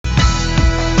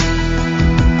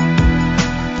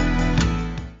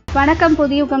வணக்கம்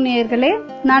புதியுகம் நேயர்களே,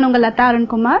 நான் உங்கள் லதா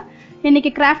அருண்குமார். இன்னைக்கு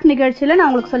கிராஃப்ட் நிகழ்ச்சியில் நான்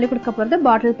உங்களுக்கு சொல்லிக் கொடுக்க போகிறது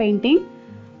பாட்டில் பெயிண்டிங்.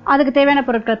 அதுக்கு தேவையான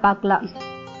பொருட்கள் பார்க்கலாம்.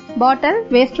 பாட்டில்,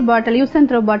 waste bottle, use and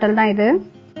throw பாட்டில் தான் இது.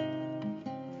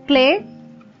 Clay,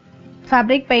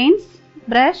 fabric paints,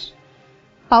 brush,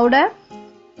 powder.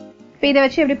 இப்போ இதை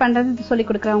வச்சு எப்படி பண்ணுறது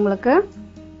சொல்லிக் கொடுக்குறேன் உங்களுக்கு.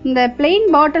 இந்த பிளெயின்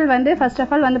பாட்டில் வந்து ஃபர்ஸ்ட்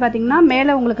ஆஃப் ஆல் வந்து பார்த்தீங்கன்னா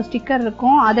மேலே உங்களுக்கு ஸ்டிக்கர்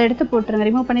இருக்கும், அதை எடுத்து போட்டுருங்க,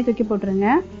 ரிமூவ் பண்ணி தூக்கி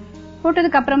போட்டுருங்க.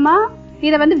 போட்டதுக்கு அப்புறமா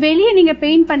இதை வந்து வெளியே நீங்கள்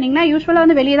பெயிண்ட் பண்ணீங்கன்னா, யூஸ்வலாக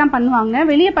வந்து வெளியே தான் பண்ணுவாங்க.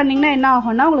 வெளியே பண்ணீங்கன்னா என்ன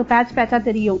ஆகும்னா உங்களுக்கு பேட்ச் பேட்சாக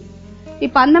தெரியும்.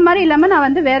 இப்போ அந்த மாதிரி இல்லாமல் நான்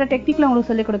வந்து வேறு டெக்னிக்கில் உங்களுக்கு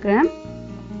சொல்லிக் கொடுக்குறேன்.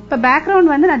 இப்போ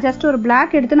பேக்ரவுண்ட் வந்து நான் ஜஸ்ட் ஒரு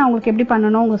பிளாக் எடுத்து நான் உங்களுக்கு எப்படி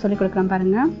பண்ணணும் உங்களுக்கு சொல்லிக் கொடுக்குறேன்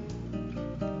பாருங்கள்.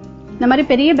 இந்த மாதிரி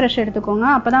பெரிய ப்ரஷ் எடுத்துக்கோங்க,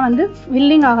 அப்போ தான் வந்து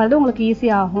ஃபில்லிங் ஆகிறது உங்களுக்கு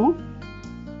ஈஸியாக ஆகும்.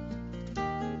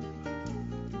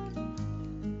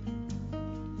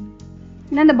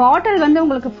 ஏன்னா இந்த பாட்டில் வந்து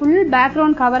உங்களுக்கு ஃபுல்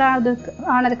பேக்ரவுண்ட் கவர்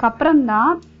ஆனதுக்கு அப்புறம்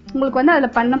தான் உங்களுக்கு வந்து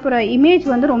அதில் பண்ண போகிற இமேஜ்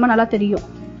வந்து ரொம்ப நல்லா தெரியும்.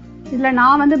 இதில்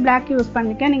நான் வந்து பிளாக் யூஸ்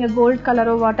பண்ணியிருக்கேன். நீங்கள் கோல்ட்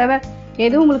கலரோ வாட்டெவர்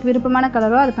எது உங்களுக்கு விருப்பமான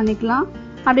கலரோ அது பண்ணிக்கலாம்.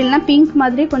 அப்படி இல்லைனா பிங்க்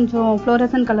மாதிரி கொஞ்சம்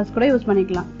ஃப்ளோரசன் கலர்ஸ் கூட யூஸ்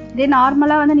பண்ணிக்கலாம். இதே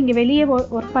நார்மலாக வந்து நீங்கள் வெளியே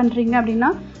ஒர்க் பண்ணுறீங்க அப்படின்னா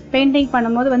பெயிண்டிங்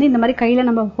பண்ணும்போது வந்து இந்த மாதிரி கையில்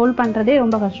நம்ம ஹோல்ட் பண்ணுறதே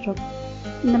ரொம்ப கஷ்டம்.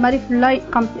 இந்த மாதிரி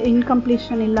ஃபுல்லாக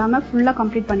இன்கம்ப்ளீஷன் இல்லாமல் ஃபுல்லாக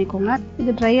கம்ப்ளீட் பண்ணிக்கோங்க.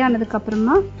 இது ட்ரை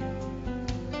ஆனதுக்கப்புறமா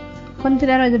கொஞ்ச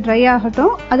நேரம் இது ட்ரை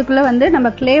ஆகட்டும். அதுக்குள்ளே வந்து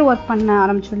நம்ம கிளே ஒர்க் பண்ண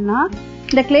ஆரம்பிச்சிடலாம்.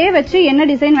 இந்த கிளே வச்சு என்ன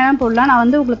டிசைன் வேணால் போடலாம். நான்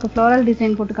வந்து உங்களுக்கு ஃப்ளோரல்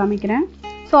டிசைன் போட்டு காமிக்கிறேன்.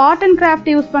 So art and craft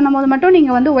use பண்ணும்போது மட்டும்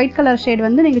நீங்கள் வந்து ஒயிட் கலர் ஷேட்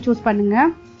வந்து நீங்கள் சூஸ் பண்ணுங்கள்.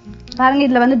 பாருங்கள்,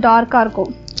 இதில் வந்து டார்க்காக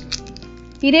இருக்கும்.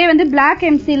 இதே வந்து பிளாக்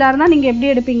எம்சிலாக இருந்தால் நீங்கள் எப்படி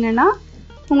எடுப்பீங்கன்னா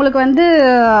உங்களுக்கு வந்து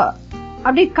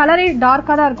அப்படி கலரே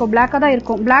டார்க்காக தான் இருக்கும், பிளாக்காக தான்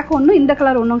இருக்கும். பிளாக் ஒன்றும் இந்த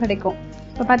கலர் ஒன்றும் கிடைக்கும்.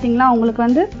 இப்போ பார்த்தீங்களா, உங்களுக்கு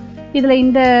வந்து இதில்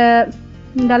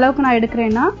இந்த அளவுக்கு நான்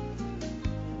எடுக்கிறேன்னா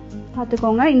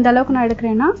பார்த்துக்கோங்க. இந்த அளவுக்கு நான்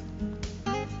எடுக்கிறேன்னா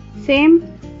சேம்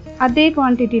அதே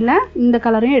குவான்டிட்டியில் இந்த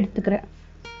கலரையும் எடுத்துக்கிறேன்.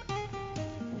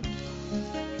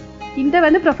 இந்த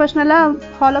வந்து ப்ரொஃபஷ்னலாக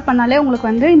ஃபாலோ பண்ணாலே உங்களுக்கு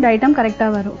வந்து இந்த ஐட்டம்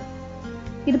கரெக்டாக வரும்.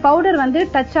 இது பவுடர் வந்து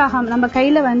டச் ஆகாமல் நம்ம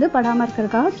கையில் வந்து படாமல்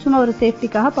இருக்கிறதுக்காக சும்மா ஒரு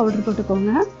சேஃப்டிக்காக பவுடர்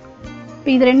போட்டுக்கோங்க.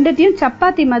 இப்போ இது ரெண்டுத்தையும்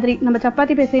சப்பாத்தி மாதிரி நம்ம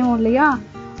சப்பாத்தி பிசைவோம் இல்லையா,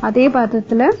 அதே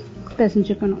பாத்திரத்தில்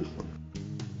பிசைஞ்சுக்கணும்.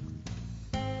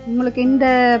 உங்களுக்கு இந்த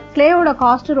கிளேயோட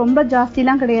காஸ்ட்டு ரொம்ப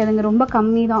ஜாஸ்திலாம் கிடையாதுங்க, ரொம்ப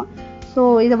கம்மி தான். ஸோ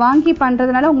இதை வாங்கி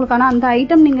பண்ணுறதுனால உங்களுக்கு ஆனால் அந்த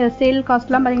ஐட்டம் நீங்கள் சேல்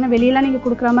காஸ்ட்லாம் பார்த்தீங்கன்னா வெளியெல்லாம் நீங்கள்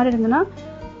கொடுக்குற மாதிரி இருந்ததுன்னா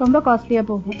ரொம்ப காஸ்ட்லியாக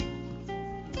போகும்.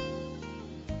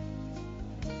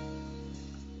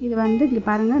 இது வந்து இங்கே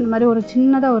பாருங்கள், இந்த மாதிரி ஒரு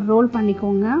சின்னதாக ஒரு ரோல்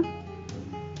பண்ணிக்கோங்க.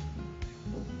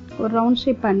 ஒரு ரவுண்ட்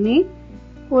ஷேப் பண்ணி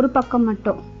ஒரு பக்கம்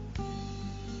மட்டும்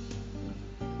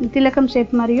திலக்கம்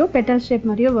ஷேப் மாதிரியோ பெட்டல் ஷேப்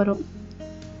மாதிரியோ வரும்.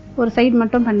 ஒரு சைடு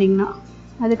மட்டும் பண்ணிங்கன்னா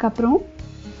அதுக்கப்புறம்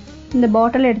இந்த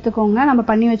பாட்டில் எடுத்துக்கோங்க. நம்ம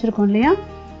பண்ணி வச்சுருக்கோம் இல்லையா,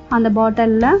 அந்த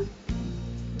பாட்டிலில்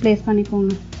ப்ளேஸ்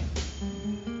பண்ணிக்கோங்க.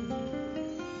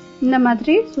 இந்த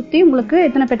மாதிரி சுற்றி உங்களுக்கு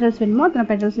எத்தனை பெட்டல்ஸ் வேணுமோ அத்தனை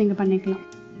பெட்டல்ஸ் நீங்கள் பண்ணிக்கலாம்.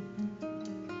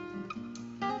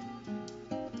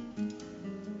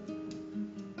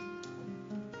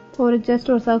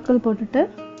 ஜஸ்ட் ஒரு சர்க்கிள் போட்டுட்டு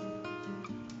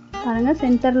பாருங்கள்,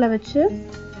 சென்டரில் வச்சு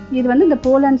இது வந்து இந்த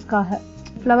போலன்ஸ்க்காக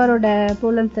ஃப்ளவரோட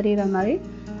போலன்ஸ் தெரிகிற மாதிரி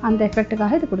அந்த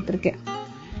எஃபெக்ட்டுக்காக இது கொடுத்துருக்கேன்.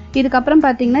 இதுக்கப்புறம்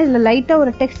பார்த்தீங்கன்னா இதில் லைட்டாக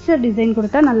ஒரு டெக்ஸ்சர் டிசைன்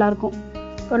கொடுத்தா நல்லாயிருக்கும்.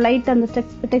 ஒரு லைட் அந்த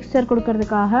டெக்ஸ்சர்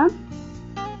கொடுக்கறதுக்காக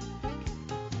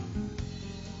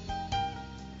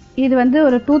இது வந்து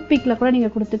ஒரு டூத் பிக்கில் கூட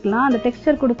நீங்கள் கொடுத்துக்கலாம். அந்த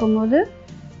டெக்ஸ்சர் கொடுக்கும்போது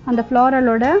அந்த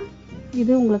ஃப்ளாரலோட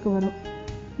இது உங்களுக்கு வரும்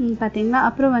பார்த்தீங்களா.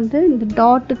 அப்புறம் வந்து இந்த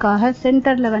டாட்டுக்காக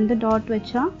சென்டரில் வந்து டாட்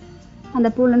வச்சா அந்த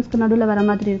பூலன்ஸ்க்கு நடுவில் வர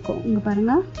மாதிரி இருக்கும். இங்கே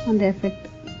பாருங்கள் அந்த எஃபெக்ட்.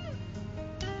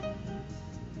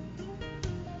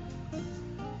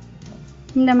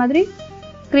 இந்த மாதிரி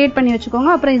க்ரியேட் பண்ணி வச்சுக்கோங்க.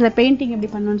 அப்புறம் இதில் பெயிண்டிங் எப்படி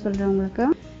பண்ணணும்னு சொல்கிறேன் உங்களுக்கு.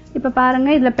 இப்போ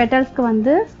பாருங்கள், இதில் பெட்டல்ஸ்க்கு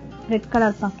வந்து ரெட்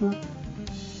கலர் பார்க்கலாம்.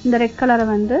 இந்த ரெட் கலரை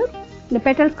வந்து இந்த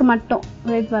பெட்டல்ஸ்க்கு மட்டும்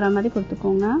ரெட் வர மாதிரி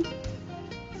கொடுத்துக்கோங்க.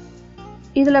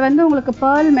 இதில் வந்து உங்களுக்கு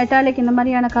பேர்ல் மெட்டாலிக் இந்த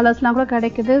மாதிரியான கலர்ஸ்லாம் கூட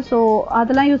கிடைக்குது. ஸோ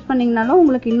அதெல்லாம் யூஸ் பண்ணிங்கனாலும்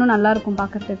உங்களுக்கு இன்னும் நல்லாயிருக்கும்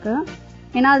பார்க்குறதுக்கு.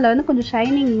 ஏன்னா அதில் வந்து கொஞ்சம்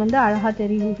ஷைனிங் வந்து அழகாக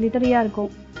தெரியும், கிளிட்டரியாக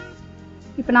இருக்கும்.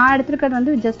 இப்போ நான் எடுத்துருக்கிறது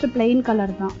வந்து ஜஸ்ட் பிளெயின்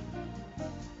கலர் தான்.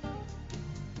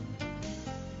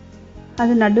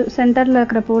 அது சென்டரில்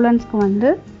இருக்கிற போலன்ஸ்க்கு வந்து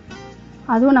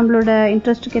அதுவும் நம்மளோட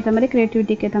இன்ட்ரெஸ்ட்டுக்கு ஏற்ற மாதிரி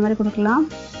க்ரியேட்டிவிட்டிக்கு ஏற்ற மாதிரி கொடுக்கலாம்.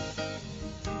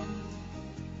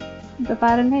 இப்போ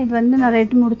பாருங்கள், இது வந்து நான்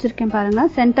ரெட் முடிச்சிருக்கேன் பாருங்கள்.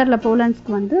 சென்டரில்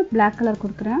போலன்ஸ்க்கு வந்து பிளாக் கலர்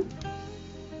கொடுக்குறேன்.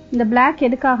 இந்த பிளாக்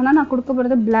எதுக்காகனா நான் கொடுக்க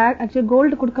போகிறது பிளாக் ஆக்சுவலி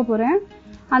கோல்டு கொடுக்க போகிறேன்.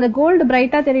 அந்த கோல்டு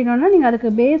பிரைட்டாக தெரியணும்னா நீங்கள்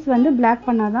அதுக்கு பேஸ் வந்து பிளாக்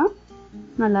பண்ணால் தான்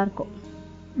நல்லாயிருக்கும்.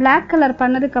 பிளாக் கலர்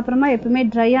பண்ணதுக்கப்புறமா எப்பவுமே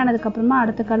ட்ரை ஆனதுக்கப்புறமா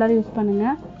அடுத்த கலர் யூஸ்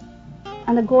பண்ணுங்கள்.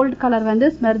 அந்த கோல்டு கலர் வந்து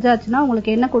ஸ்மெர்ஜ் ஆச்சுன்னா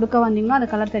உங்களுக்கு என்ன கொடுக்க வந்தீங்களோ அந்த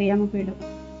கலர் தெரியாமல் போயிடும்.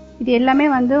 இது எல்லாமே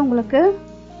வந்து உங்களுக்கு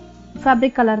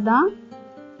ஃபேப்ரிக் கலர் தான்.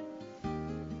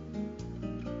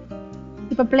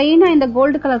 இப்போ இப்போ பிளெயினாக இந்த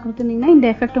கோல்டு கலர் கொடுத்துருந்தீங்கன்னா இந்த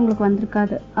எஃபெக்ட் உங்களுக்கு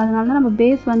வந்திருக்காது. அதனால தான் நம்ம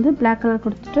பேஸ் வந்து பிளாக் கலர்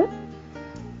கொடுத்துட்டு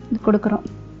இது கொடுக்குறோம்.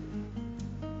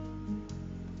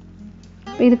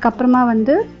 இதுக்கப்புறமா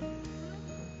வந்து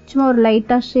சும்மா ஒரு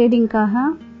லைட்டாக ஷேடிங்காக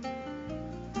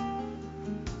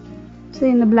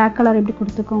சரி இந்த பிளாக் கலர் எப்படி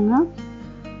கொடுத்துக்கோங்க.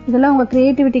 இதெல்லாம் உங்கள்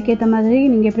க்ரியேட்டிவிட்டிக்கு ஏற்ற மாதிரி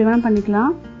நீங்கள் எப்படி வேணால்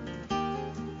பண்ணிக்கலாம்.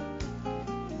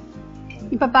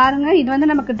 இப்போ பாருங்கள், இது வந்து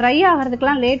நமக்கு ட்ரை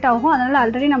ஆகிறதுக்கெலாம் லேட் ஆகும். அதனால்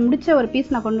ஆல்ரெடி நான் முடிச்ச ஒரு பீஸ்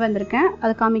நான் கொண்டு வந்திருக்கேன்,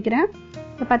 அதை காமிக்கிறேன்.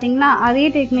 இப்போ பார்த்தீங்கன்னா அதே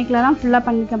டெக்னிக்கில் தான் ஃபுல்லாக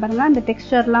பண்ணிக்க பாருங்கள். இந்த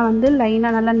டெக்ஸ்டர்லாம் வந்து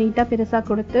லைனாக நல்லா நீட்டாக பெருசாக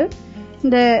கொடுத்து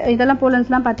இந்த இதெல்லாம்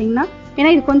போலன்ஸ்லாம் பார்த்தீங்கன்னா,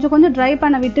 ஏன்னா இது கொஞ்சம் கொஞ்சம் ட்ரை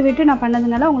பண்ண விட்டு விட்டு நான்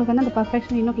பண்ணதுனால உங்களுக்கு வந்து அந்த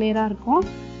பர்ஃபெக்ஷன் இன்னும் கிளியராக இருக்கும்.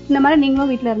 இந்த மாதிரி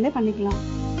நீங்களும் வீட்டில் இருந்தே பண்ணிக்கலாம்.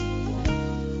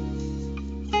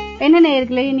 என்ன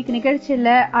நேயர்களே, இன்னைக்கு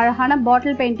நிகழ்ச்சியில் அழகான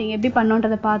பாட்டில் பெயிண்டிங் எப்படி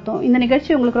பண்ணுன்றதை பார்த்தோம். இந்த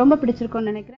நிகழ்ச்சி உங்களுக்கு ரொம்ப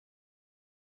பிடிச்சிருக்கும்னு நினைக்கிறேன்.